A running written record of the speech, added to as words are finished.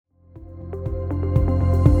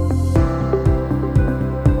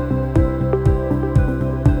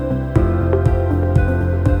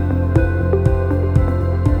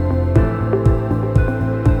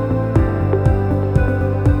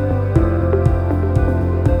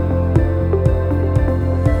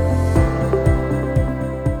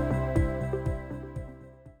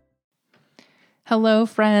Hello,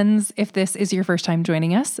 friends. If this is your first time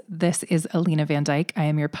joining us, this is Alina Van Dyke. I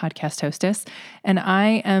am your podcast hostess, and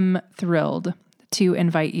I am thrilled to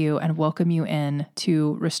invite you and welcome you in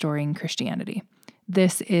to Restoring Christianity.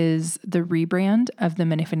 This is the rebrand of the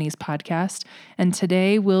Minifinies podcast, and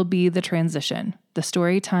today will be the transition, the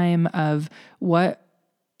story time of what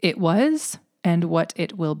it was and what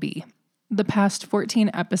it will be. The past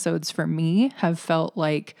 14 episodes for me have felt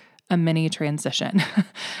like a mini transition.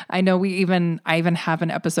 I know I even have an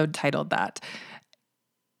episode titled that.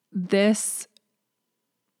 Let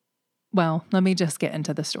me just get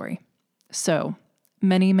into the story. So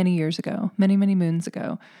many, many years ago, many, many moons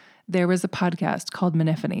ago, there was a podcast called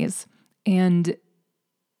Minifinies, and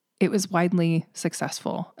it was widely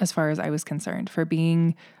successful as far as I was concerned for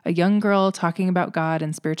being a young girl talking about God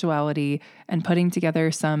and spirituality and putting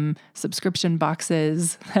together some subscription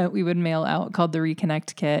boxes that we would mail out called the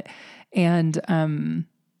Reconnect Kit and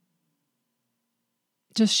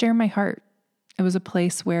just share my heart. It was a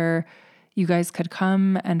place where you guys could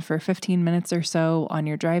come and for 15 minutes or so on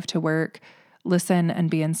your drive to work, listen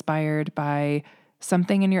and be inspired by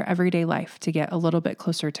something in your everyday life to get a little bit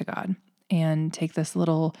closer to God and take this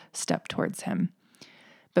little step towards Him.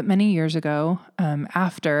 But many years ago,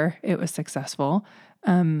 after it was successful,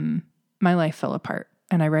 my life fell apart.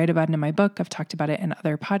 And I write about it in my book. I've talked about it in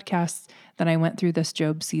other podcasts, that I went through this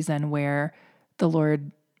Job season where the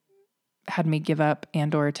Lord had me give up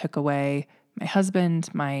and or took away my husband,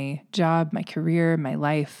 my job, my career, my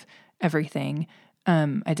life, everything.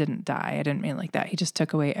 I didn't die. I didn't mean it like that. He just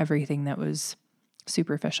took away everything that was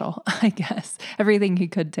superficial, I guess, everything he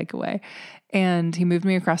could take away. And he moved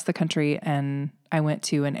me across the country, and I went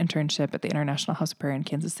to an internship at the International House of Prayer in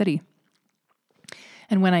Kansas City.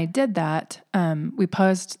 And when I did that, we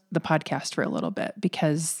paused the podcast for a little bit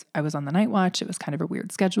because I was on the night watch. It was kind of a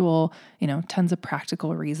weird schedule, tons of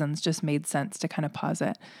practical reasons just made sense to kind of pause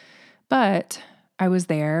it. But I was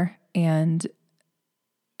there, and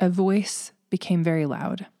a voice became very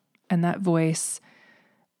loud. And that voice,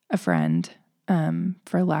 a friend,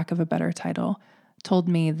 for lack of a better title, told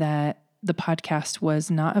me that the podcast was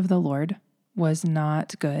not of the Lord, was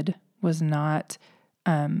not good, was not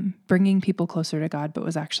bringing people closer to God, but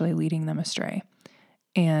was actually leading them astray.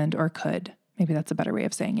 Maybe that's a better way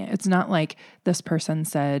of saying it. It's not like this person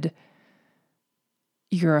said,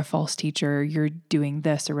 you're a false teacher, you're doing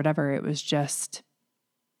this or whatever. It was just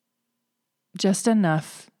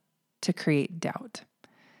enough to create doubt,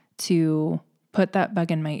 to put that bug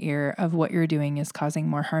in my ear of what you're doing is causing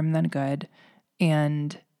more harm than good,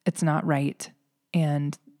 and it's not right,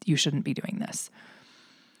 and you shouldn't be doing this.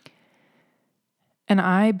 And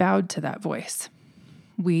I bowed to that voice.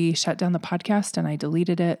 We shut down the podcast, and I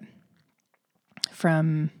deleted it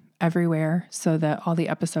from everywhere so that all the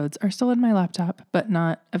episodes are still in my laptop, but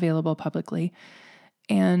not available publicly.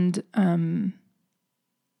 And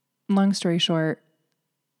long story short,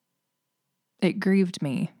 it grieved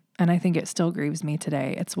me. And I think it still grieves me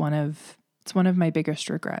today. It's one of my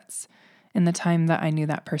biggest regrets. In the time that I knew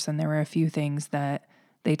that person, there were a few things that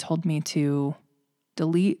they told me to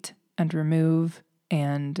delete and remove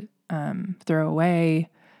and throw away,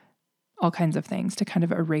 all kinds of things to kind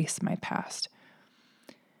of erase my past.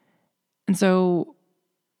 And so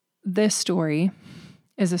this story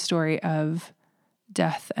is a story of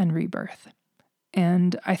death and rebirth.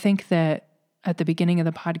 And I think that at the beginning of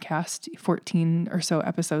the podcast, 14 or so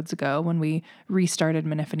episodes ago, when we restarted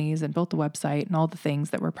Minifinies and built the website and all the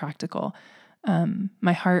things that were practical,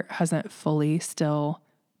 my heart hasn't fully still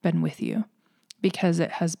been with you, because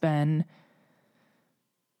it has been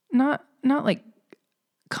not like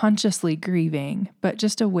consciously grieving, but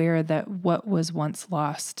just aware that what was once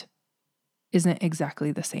lost isn't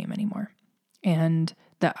exactly the same anymore. And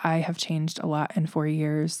that I have changed a lot in 4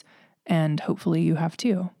 years, and hopefully you have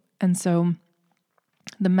too. And so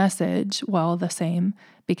the message, while the same,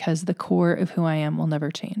 because the core of who I am will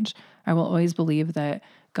never change. I will always believe that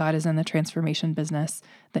God is in the transformation business,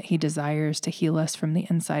 that He desires to heal us from the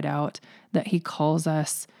inside out, that He calls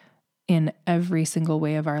us in every single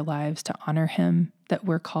way of our lives to honor Him, that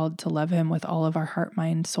we're called to love Him with all of our heart,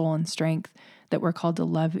 mind, soul, and strength, that we're called to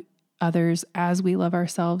love others as we love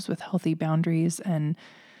ourselves with healthy boundaries, and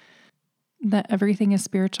that everything is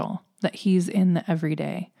spiritual, that He's in the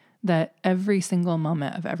everyday, that every single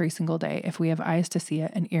moment of every single day, if we have eyes to see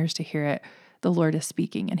it and ears to hear it, the Lord is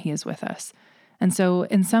speaking and He is with us. And so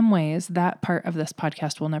in some ways, that part of this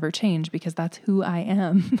podcast will never change, because that's who I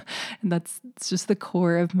am. And it's just the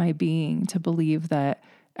core of my being, to believe that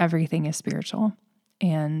everything is spiritual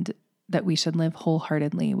and that we should live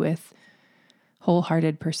wholeheartedly with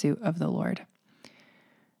wholehearted pursuit of the Lord.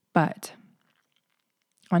 But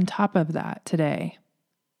On top of that, today,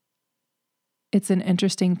 it's an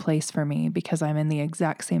interesting place for me because I'm in the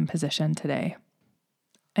exact same position today.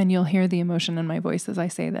 And you'll hear the emotion in my voice as I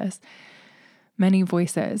say this. Many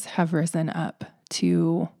voices have risen up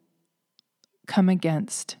to come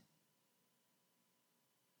against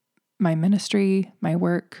my ministry, my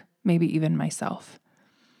work, maybe even myself.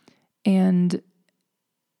 And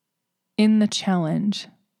in the challenge,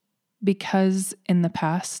 because in the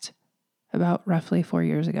past, about roughly 4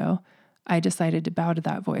 years ago, I decided to bow to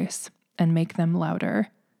that voice and make them louder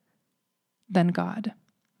than God.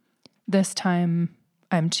 This time,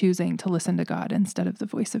 I'm choosing to listen to God instead of the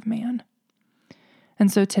voice of man.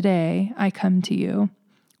 And so today, I come to you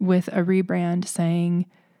with a rebrand saying,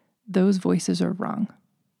 those voices are wrong.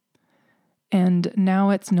 And now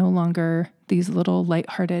it's no longer these little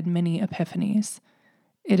lighthearted mini epiphanies.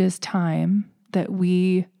 It is time that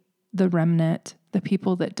we, the remnant, the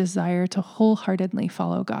people that desire to wholeheartedly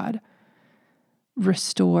follow God,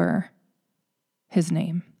 restore his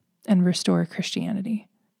name and restore Christianity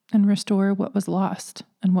and restore what was lost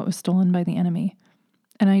and what was stolen by the enemy.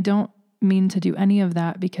 And I don't mean to do any of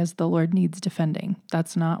that because the Lord needs defending.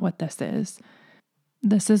 That's not what this is.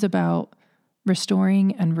 This is about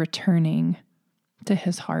restoring and returning to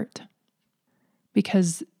his heart.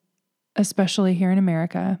 Because especially here in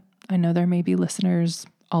America, I know there may be listeners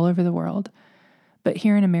all over the world, but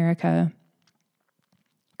here in America,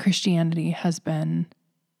 Christianity has been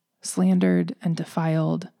slandered and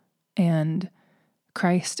defiled, and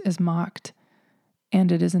Christ is mocked,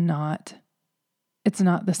 and it's not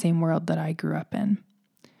the same world that I grew up in.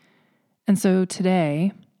 And so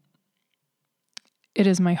today, it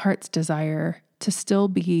is my heart's desire to still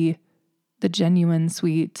be the genuine,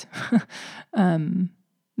 sweet,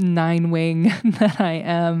 9-wing that I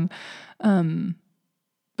am.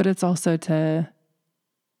 But it's also to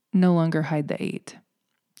no longer hide the 8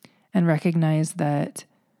 and recognize that,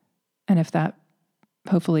 and if that,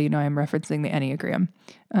 hopefully, I'm referencing the Enneagram.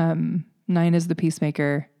 9 is the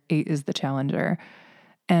peacemaker, 8 is the challenger.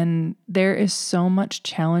 And there is so much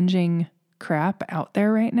challenging crap out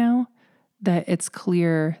there right now that it's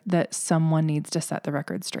clear that someone needs to set the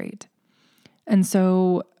record straight. And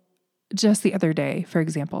so just the other day, for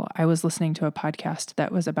example, I was listening to a podcast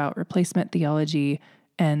that was about replacement theology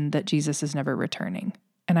and that Jesus is never returning.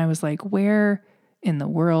 And I was like, where in the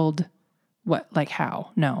world,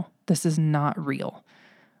 how? No, this is not real.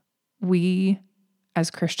 We,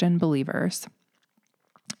 as Christian believers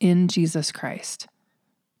in Jesus Christ,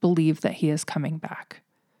 believe that he is coming back.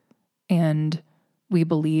 And we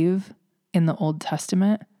believe in the Old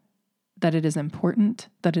Testament that it is important,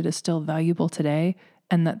 that it is still valuable today,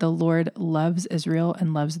 and that the Lord loves Israel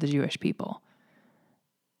and loves the Jewish people.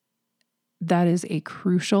 That is a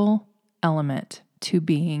crucial element to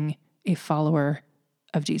being a follower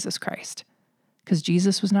of Jesus Christ, because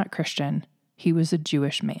Jesus was not Christian, he was a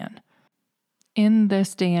Jewish man. In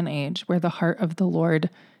this day and age where the heart of the Lord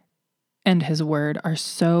and his word are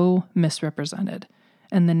so misrepresented,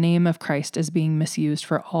 and the name of Christ is being misused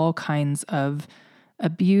for all kinds of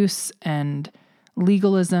abuse and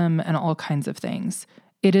legalism and all kinds of things,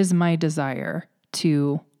 it is my desire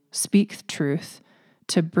to speak truth,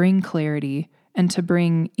 to bring clarity, and to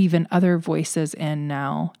bring even other voices in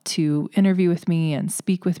now to interview with me and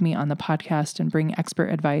speak with me on the podcast and bring expert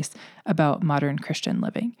advice about modern Christian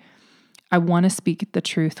living. I want to speak the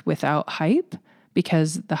truth without hype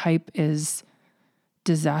because the hype is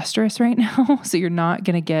disastrous right now. So you're not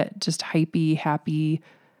going to get just hypey, happy,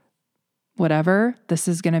 whatever. This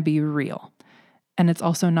is going to be real. And it's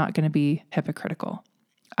also not going to be hypocritical.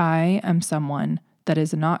 I am someone that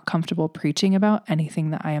is not comfortable preaching about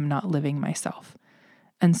anything that I am not living myself.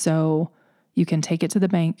 And so you can take it to the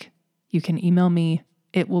bank. You can email me.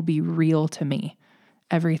 It will be real to me,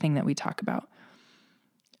 everything that we talk about.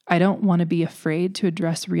 I don't want to be afraid to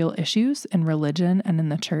address real issues in religion and in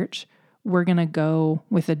the church. We're going to go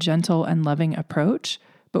with a gentle and loving approach,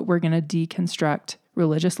 but we're going to deconstruct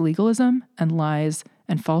religious legalism and lies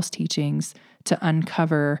and false teachings to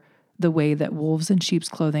uncover the way that wolves in sheep's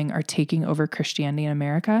clothing are taking over Christianity in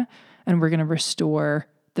America. And we're going to restore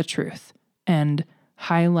the truth and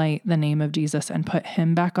highlight the name of Jesus and put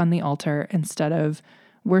him back on the altar instead of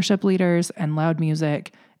worship leaders and loud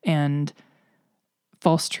music and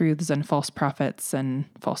false truths and false prophets and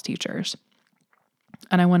false teachers.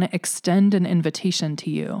 And I want to extend an invitation to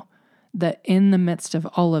you that in the midst of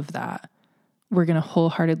all of that, we're going to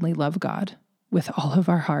wholeheartedly love God with all of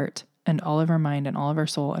our heart and all of our mind and all of our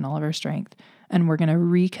soul and all of our strength. And we're going to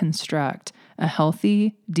reconstruct a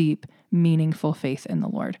healthy, deep, meaningful faith in the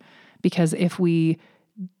Lord. Because if we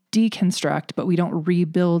deconstruct, but we don't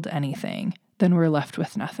rebuild anything, then we're left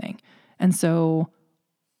with nothing. And so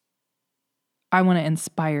I want to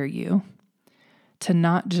inspire you to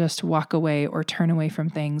not just walk away or turn away from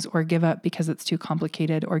things or give up because it's too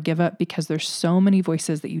complicated or give up because there's so many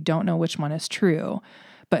voices that you don't know which one is true.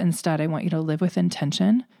 But instead, I want you to live with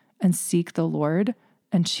intention and seek the Lord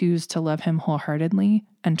and choose to love him wholeheartedly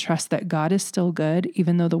and trust that God is still good,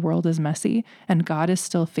 even though the world is messy, and God is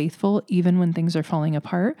still faithful, even when things are falling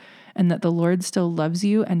apart, and that the Lord still loves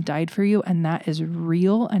you and died for you. And that is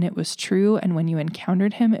real. And it was true. And when you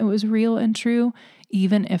encountered him, it was real and true,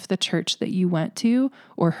 even if the church that you went to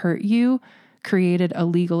or hurt you created a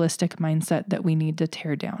legalistic mindset that we need to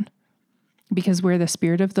tear down. Because where the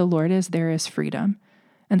Spirit of the Lord is, there is freedom.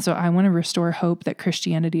 And so I want to restore hope that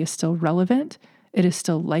Christianity is still relevant, it is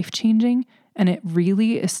still life-changing, and it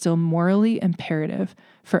really is still morally imperative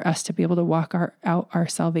for us to be able to walk out our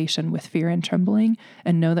salvation with fear and trembling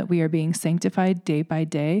and know that we are being sanctified day by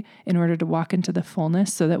day in order to walk into the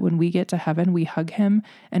fullness so that when we get to heaven, we hug him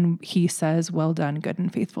and he says, "Well done, good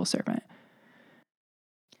and faithful servant."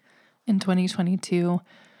 In 2022,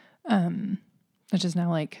 which is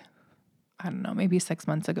now I don't know, maybe 6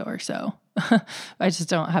 months ago or so. I just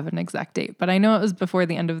don't have an exact date, but I know it was before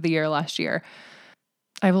the end of the year last year.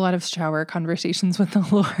 I have a lot of shower conversations with the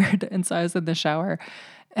Lord. And so I was in the shower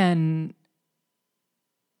and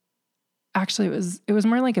actually it was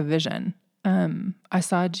more like a vision. I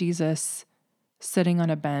saw Jesus sitting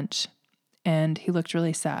on a bench and he looked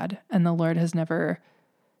really sad. And the Lord has never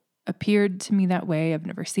appeared to me that way. I've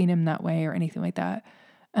never seen him that way or anything like that.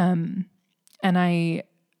 And I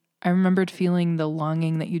remembered feeling the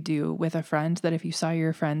longing that you do with a friend, that if you saw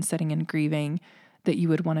your friend sitting and grieving, that you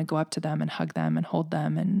would want to go up to them and hug them and hold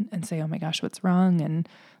them and say, "Oh my gosh, what's wrong?" And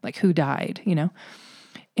who died,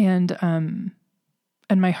 And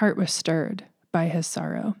my heart was stirred by his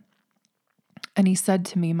sorrow. And he said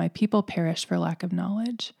to me, "My people perish for lack of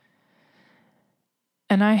knowledge."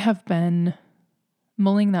 And I have been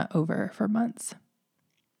mulling that over for months.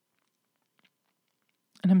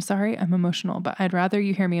 And I'm sorry, I'm emotional, but I'd rather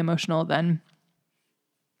you hear me emotional than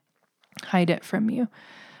hide it from you.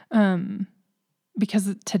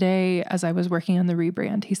 Because today, as I was working on the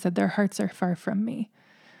rebrand, he said, "Their hearts are far from me."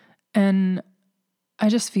 And I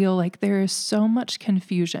just feel like there is so much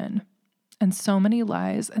confusion and so many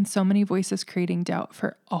lies and so many voices creating doubt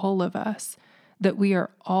for all of us that we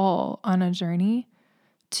are all on a journey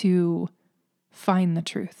to find the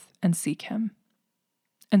truth and seek him.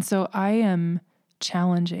 And so I am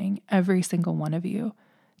challenging every single one of you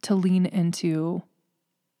to lean into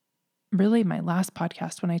really my last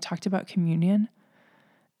podcast when I talked about communion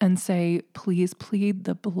and say, please plead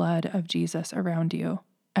the blood of Jesus around you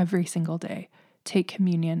every single day. Take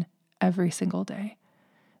communion every single day,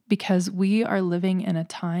 because we are living in a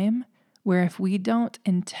time where if we don't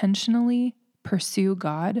intentionally pursue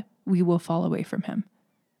God, we will fall away from him.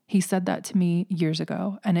 He said that to me years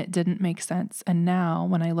ago and it didn't make sense. And now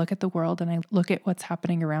when I look at the world and I look at what's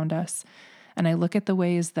happening around us and I look at the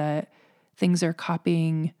ways that things are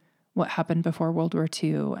copying what happened before World War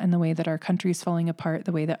II and the way that our country's falling apart,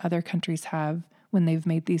 the way that other countries have when they've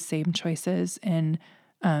made these same choices in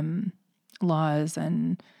laws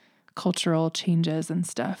and cultural changes and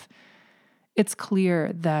stuff, it's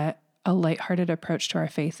clear that a lighthearted approach to our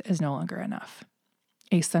faith is no longer enough.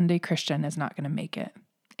 A Sunday Christian is not going to make it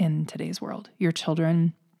in today's world. Your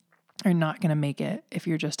children are not going to make it if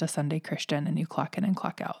you're just a Sunday Christian and you clock in and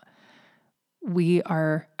clock out. We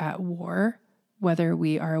are at war, whether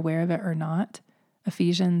we are aware of it or not.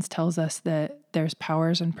 Ephesians tells us that there's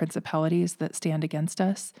powers and principalities that stand against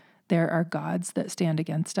us. There are gods that stand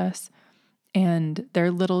against us. And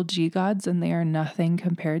they're little g gods, and they are nothing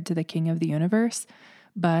compared to the King of the universe.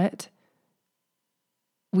 But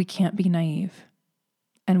we can't be naive.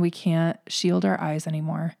 And we can't shield our eyes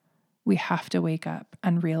anymore. We have to wake up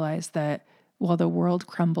and realize that while the world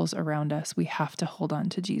crumbles around us, we have to hold on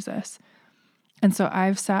to Jesus. And so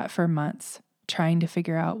I've sat for months trying to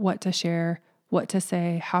figure out what to share, what to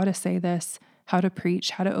say, how to say this, how to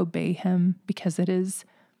preach, how to obey him, because it is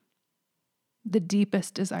the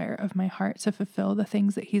deepest desire of my heart to fulfill the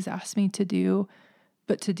things that he's asked me to do,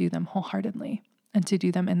 but to do them wholeheartedly and to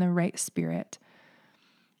do them in the right spirit.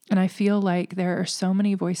 And I feel like there are so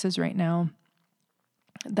many voices right now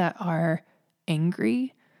that are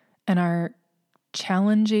angry and are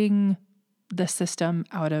challenging the system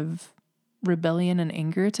out of rebellion and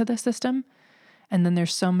anger to the system. And then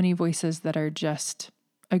there's so many voices that are just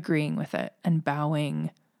agreeing with it and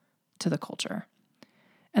bowing to the culture.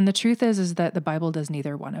 And the truth is that the Bible does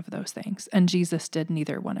neither one of those things. And Jesus did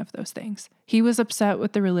neither one of those things. He was upset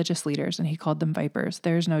with the religious leaders and he called them vipers.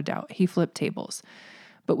 There's no doubt. He flipped tables.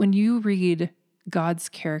 But when you read God's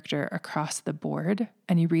character across the board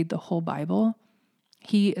and you read the whole Bible,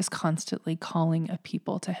 he is constantly calling a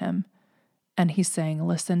people to him. And he's saying,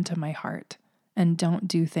 listen to my heart and don't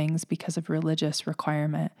do things because of religious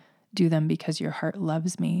requirement. Do them because your heart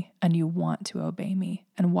loves me and you want to obey me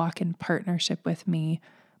and walk in partnership with me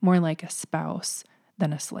more like a spouse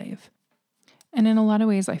than a slave. And in a lot of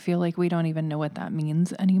ways, I feel like we don't even know what that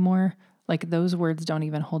means anymore. Like those words don't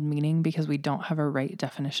even hold meaning because we don't have a right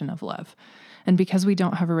definition of love. And because we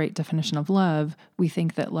don't have a right definition of love, we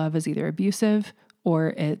think that love is either abusive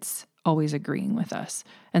or it's always agreeing with us.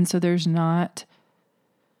 And so there's not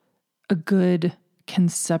a good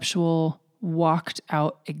conceptual walked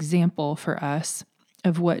out example for us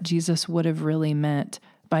of what Jesus would have really meant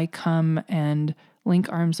by come and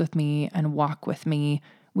link arms with me and walk with me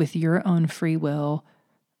with your own free will.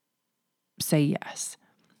 Say yes.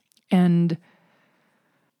 And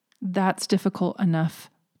that's difficult enough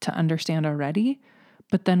to understand already.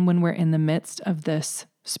 But then when we're in the midst of this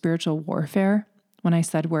spiritual warfare, when I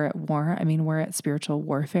said we're at war, I mean we're at spiritual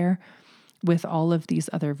warfare with all of these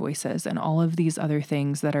other voices and all of these other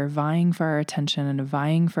things that are vying for our attention and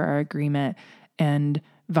vying for our agreement and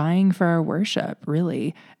vying for our worship,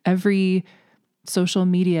 really. Every social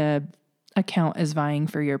media account is vying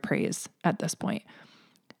for your praise at this point.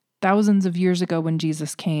 Thousands of years ago when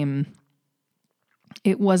Jesus came,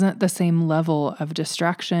 it wasn't the same level of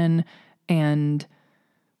distraction, and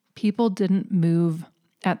people didn't move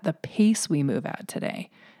at the pace we move at today.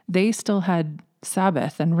 They still had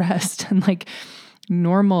Sabbath and rest and like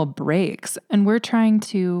normal breaks. And we're trying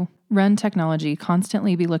to run technology,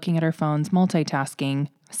 constantly be looking at our phones, multitasking,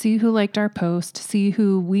 see who liked our post, see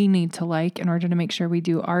who we need to like in order to make sure we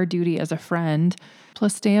do our duty as a friend,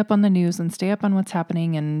 plus stay up on the news and stay up on what's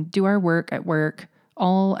happening and do our work at work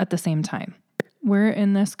all at the same time. We're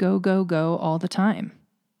in this go, go, go all the time.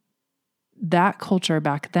 That culture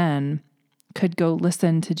back then could go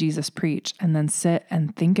listen to Jesus preach and then sit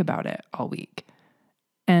and think about it all week.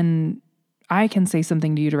 And I can say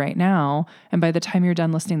something to you right now, and by the time you're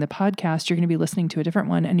done listening to the podcast, you're going to be listening to a different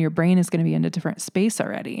one, and your brain is going to be in a different space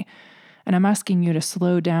already. And I'm asking you to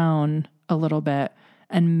slow down a little bit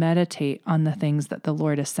and meditate on the things that the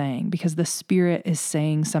Lord is saying, because the Spirit is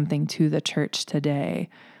saying something to the church today.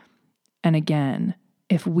 And again,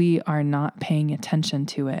 if we are not paying attention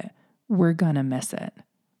to it, we're going to miss it.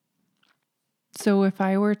 So if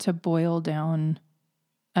I were to boil down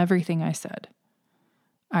everything I said,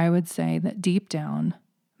 I would say that deep down,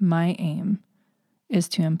 my aim is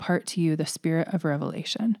to impart to you the spirit of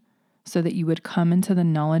revelation so that you would come into the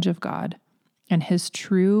knowledge of God and his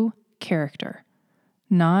true character,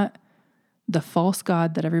 not the false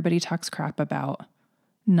God that everybody talks crap about,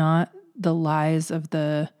 not the lies of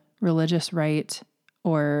the religious right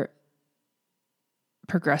or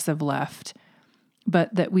progressive left,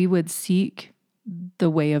 but that we would seek the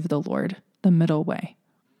way of the Lord, the middle way,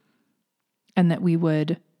 and that we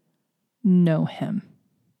would know him,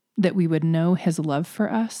 that we would know his love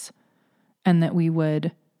for us, and that we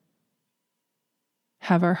would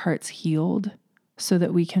have our hearts healed so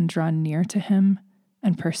that we can draw near to him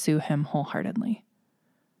and pursue him wholeheartedly.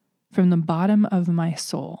 From the bottom of my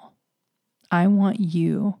soul, I want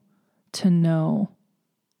you to know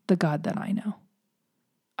the God that I know.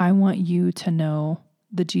 I want you to know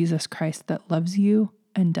the Jesus Christ that loves you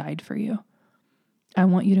and died for you. I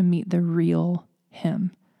want you to meet the real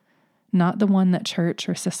him, not the one that church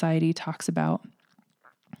or society talks about,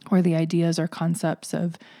 or the ideas or concepts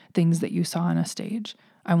of things that you saw on a stage.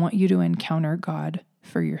 I want you to encounter God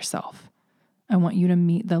for yourself. I want you to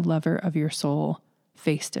meet the lover of your soul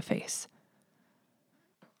face to face.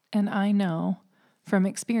 And I know from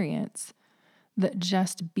experience that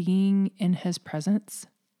just being in his presence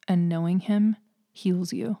and knowing him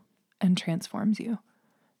heals you and transforms you.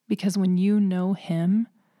 Because when you know him,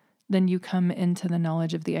 then you come into the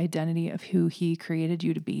knowledge of the identity of who he created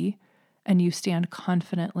you to be, and you stand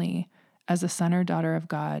confidently as a son or daughter of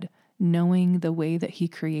God, knowing the way that he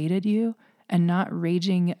created you and not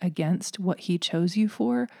raging against what he chose you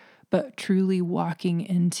for, but truly walking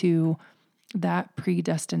into that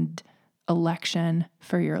predestined election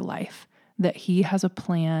for your life, that he has a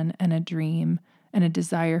plan and a dream and a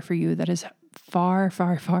desire for you that is far,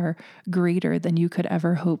 far, far greater than you could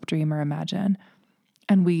ever hope, dream, or imagine.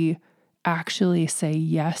 And we actually say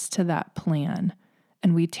yes to that plan,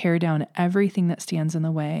 and we tear down everything that stands in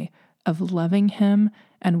the way of loving him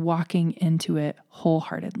and walking into it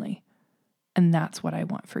wholeheartedly. And that's what I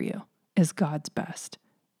want for you, is God's best.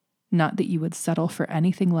 Not that you would settle for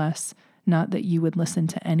anything less, not that you would listen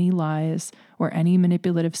to any lies or any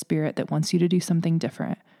manipulative spirit that wants you to do something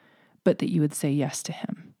different, but that you would say yes to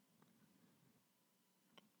him.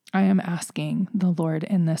 I am asking the Lord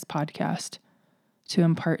in this podcast to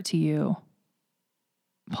impart to you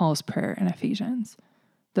Paul's prayer in Ephesians,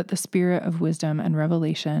 that the spirit of wisdom and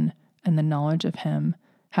revelation and the knowledge of him,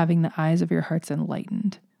 having the eyes of your hearts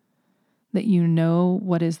enlightened, that you know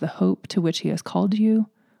what is the hope to which he has called you,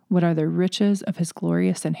 what are the riches of his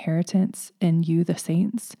glorious inheritance in you, the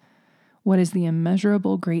saints, what is the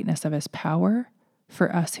immeasurable greatness of his power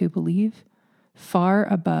for us who believe, far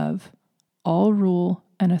above all rule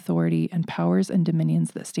and authority and powers and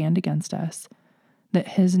dominions that stand against us, that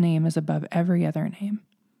his name is above every other name.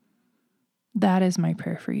 That is my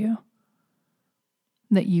prayer for you.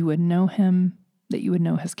 That you would know him, that you would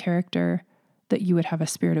know his character, that you would have a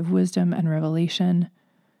spirit of wisdom and revelation,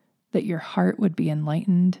 that your heart would be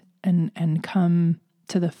enlightened and come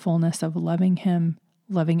to the fullness of loving him,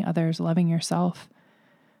 loving others, loving yourself,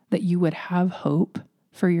 that you would have hope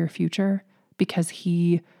for your future because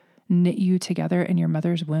he knit you together in your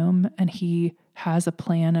mother's womb and he has a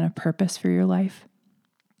plan and a purpose for your life.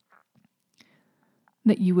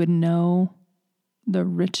 That you would know the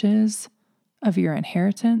riches of your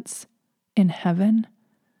inheritance in heaven,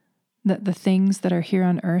 that the things that are here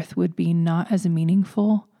on earth would be not as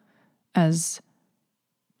meaningful as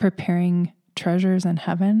preparing treasures in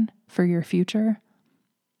heaven for your future,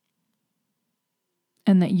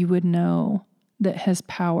 and that you would know that his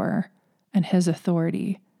power and his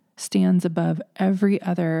authority stands above every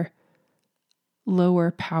other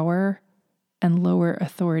lower power and lower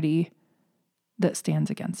authority that stands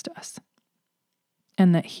against us,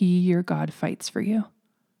 and that he, your God, fights for you.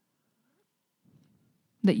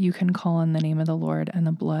 That you can call on the name of the Lord and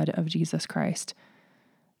the blood of Jesus Christ,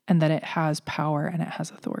 and that it has power and it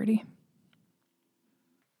has authority.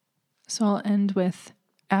 So I'll end with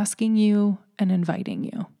asking you and inviting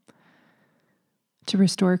you to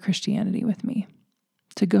restore Christianity with me,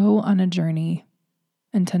 to go on a journey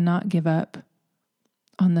and to not give up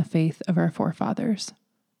on the faith of our forefathers,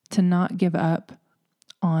 to not give up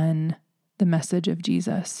on the message of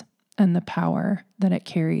Jesus and the power that it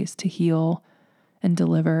carries to heal and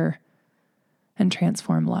deliver and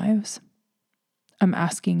transform lives. I'm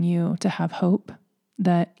asking you to have hope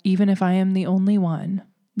that even if I am the only one,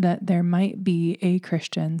 that there might be a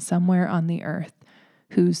Christian somewhere on the earth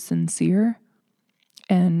who's sincere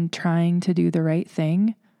and trying to do the right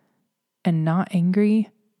thing and not angry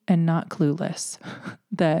and not clueless,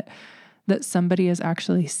 that somebody is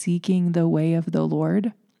actually seeking the way of the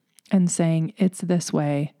Lord and saying, it's this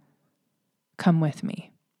way, come with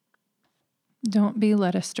me. Don't be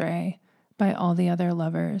led astray by all the other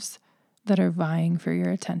lovers that are vying for your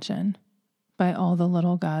attention, by all the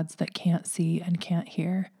little gods that can't see and can't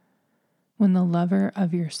hear. When the lover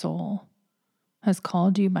of your soul has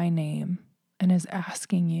called you by name and is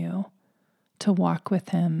asking you to walk with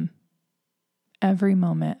him every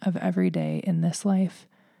moment of every day in this life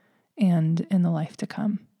and in the life to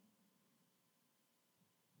come.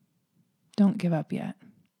 Don't give up yet.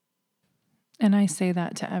 And I say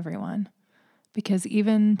that to everyone, because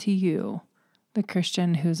even to you, the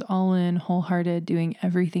Christian who's all in, wholehearted, doing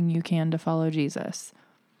everything you can to follow Jesus,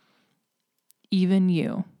 even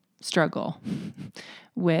you struggle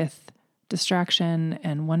with distraction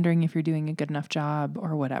and wondering if you're doing a good enough job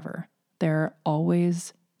or whatever. There are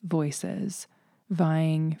always voices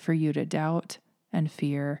vying for you to doubt and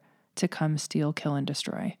fear, to come steal, kill, and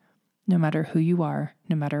destroy. No matter who you are,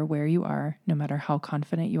 no matter where you are, no matter how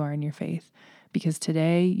confident you are in your faith. Because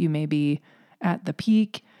today you may be at the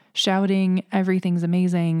peak, shouting, everything's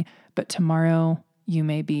amazing, but tomorrow you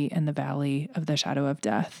may be in the valley of the shadow of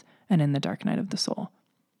death and in the dark night of the soul.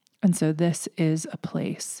 And so this is a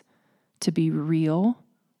place to be real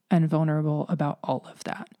and vulnerable about all of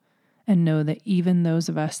that. And know that even those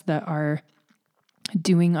of us that are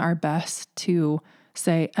doing our best to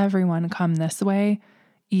say, everyone come this way,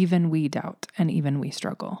 even we doubt and even we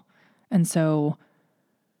struggle. And so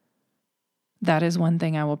that is one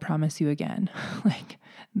thing I will promise you again, like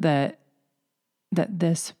that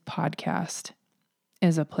this podcast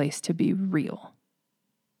is a place to be real,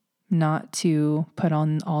 not to put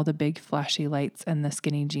on all the big flashy lights and the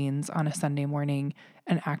skinny jeans on a Sunday morning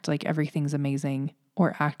and act like everything's amazing,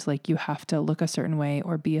 or act like you have to look a certain way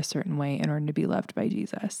or be a certain way in order to be loved by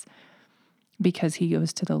Jesus. Because he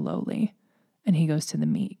goes to the lowly, and he goes to the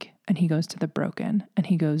meek, and he goes to the broken, and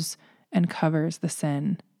he goes and covers the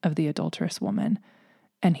sin of the adulterous woman,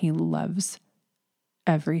 and he loves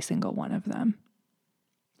every single one of them.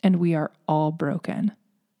 And we are all broken,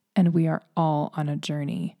 and we are all on a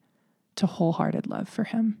journey to wholehearted love for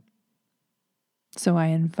him. So I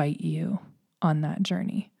invite you on that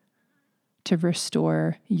journey to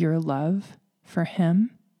restore your love for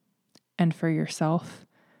him and for yourself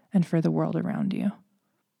and for the world around you.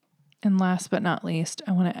 And last but not least,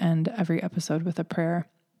 I want to end every episode with a prayer,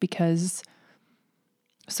 because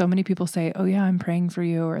so many people say, oh yeah, I'm praying for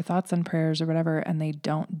you, or thoughts and prayers or whatever, and they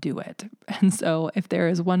don't do it. And so if there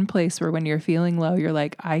is one place where when you're feeling low, you're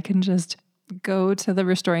like, I can just go to the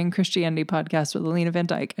Restoring Christianity podcast with Alina Van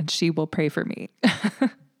Dyke and she will pray for me.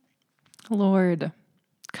 Lord,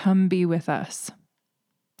 come be with us.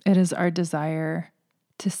 It is our desire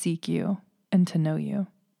to seek you and to know you.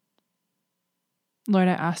 Lord,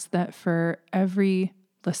 I ask that for every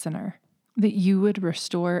listener, that you would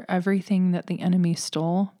restore everything that the enemy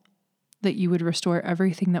stole, that you would restore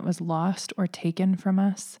everything that was lost or taken from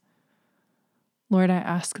us. Lord, I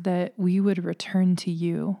ask that we would return to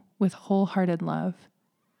you with wholehearted love,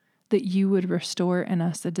 that you would restore in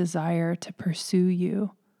us a desire to pursue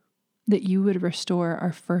you, that you would restore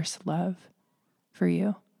our first love for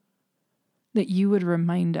you, that you would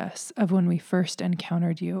remind us of when we first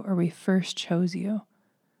encountered you or we first chose you.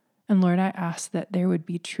 And Lord, I ask that there would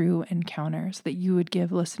be true encounters, that you would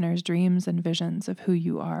give listeners dreams and visions of who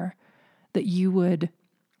you are, that you would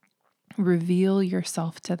reveal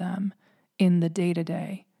yourself to them in the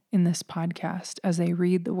day-to-day, in this podcast, as they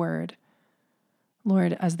read the word.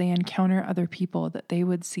 Lord, as they encounter other people, that they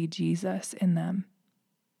would see Jesus in them.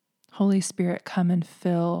 Holy Spirit, come and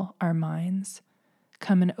fill our minds.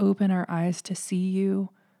 Come and open our eyes to see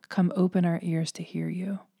you. Come open our ears to hear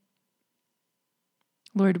you.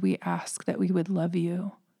 Lord, we ask that we would love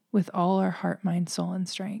you with all our heart, mind, soul, and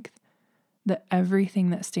strength, that everything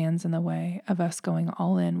that stands in the way of us going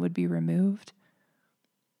all in would be removed,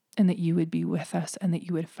 and that you would be with us and that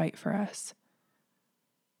you would fight for us.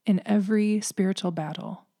 In every spiritual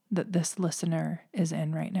battle that this listener is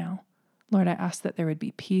in right now, Lord, I ask that there would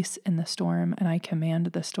be peace in the storm, and I command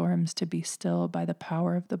the storms to be still by the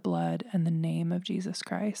power of the blood and the name of Jesus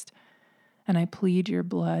Christ. And I plead your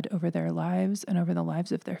blood over their lives and over the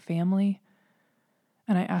lives of their family.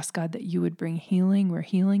 And I ask, God, that you would bring healing where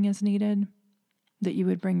healing is needed, that you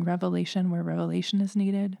would bring revelation where revelation is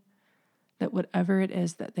needed, that whatever it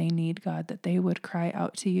is that they need, God, that they would cry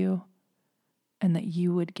out to you and that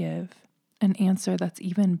you would give an answer that's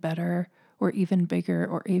even better or even bigger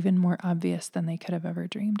or even more obvious than they could have ever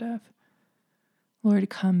dreamed of. Lord,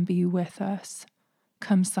 come be with us.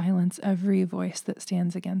 Come silence every voice that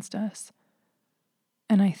stands against us.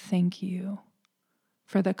 And I thank you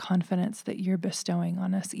for the confidence that you're bestowing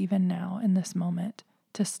on us even now in this moment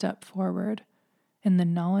to step forward in the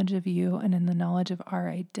knowledge of you and in the knowledge of our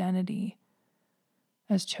identity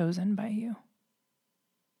as chosen by you.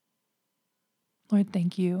 Lord,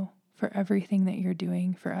 thank you for everything that you're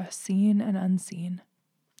doing for us, seen and unseen.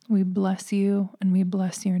 We bless you and we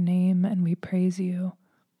bless your name and we praise you.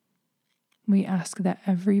 We ask that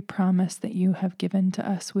every promise that you have given to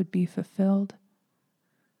us would be fulfilled.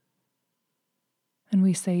 And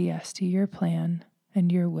we say yes to your plan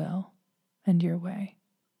and your will and your way.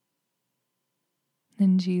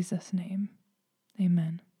 In Jesus' name,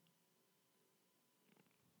 amen.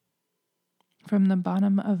 From the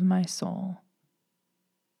bottom of my soul,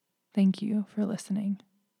 thank you for listening.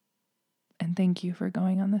 And thank you for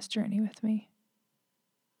going on this journey with me.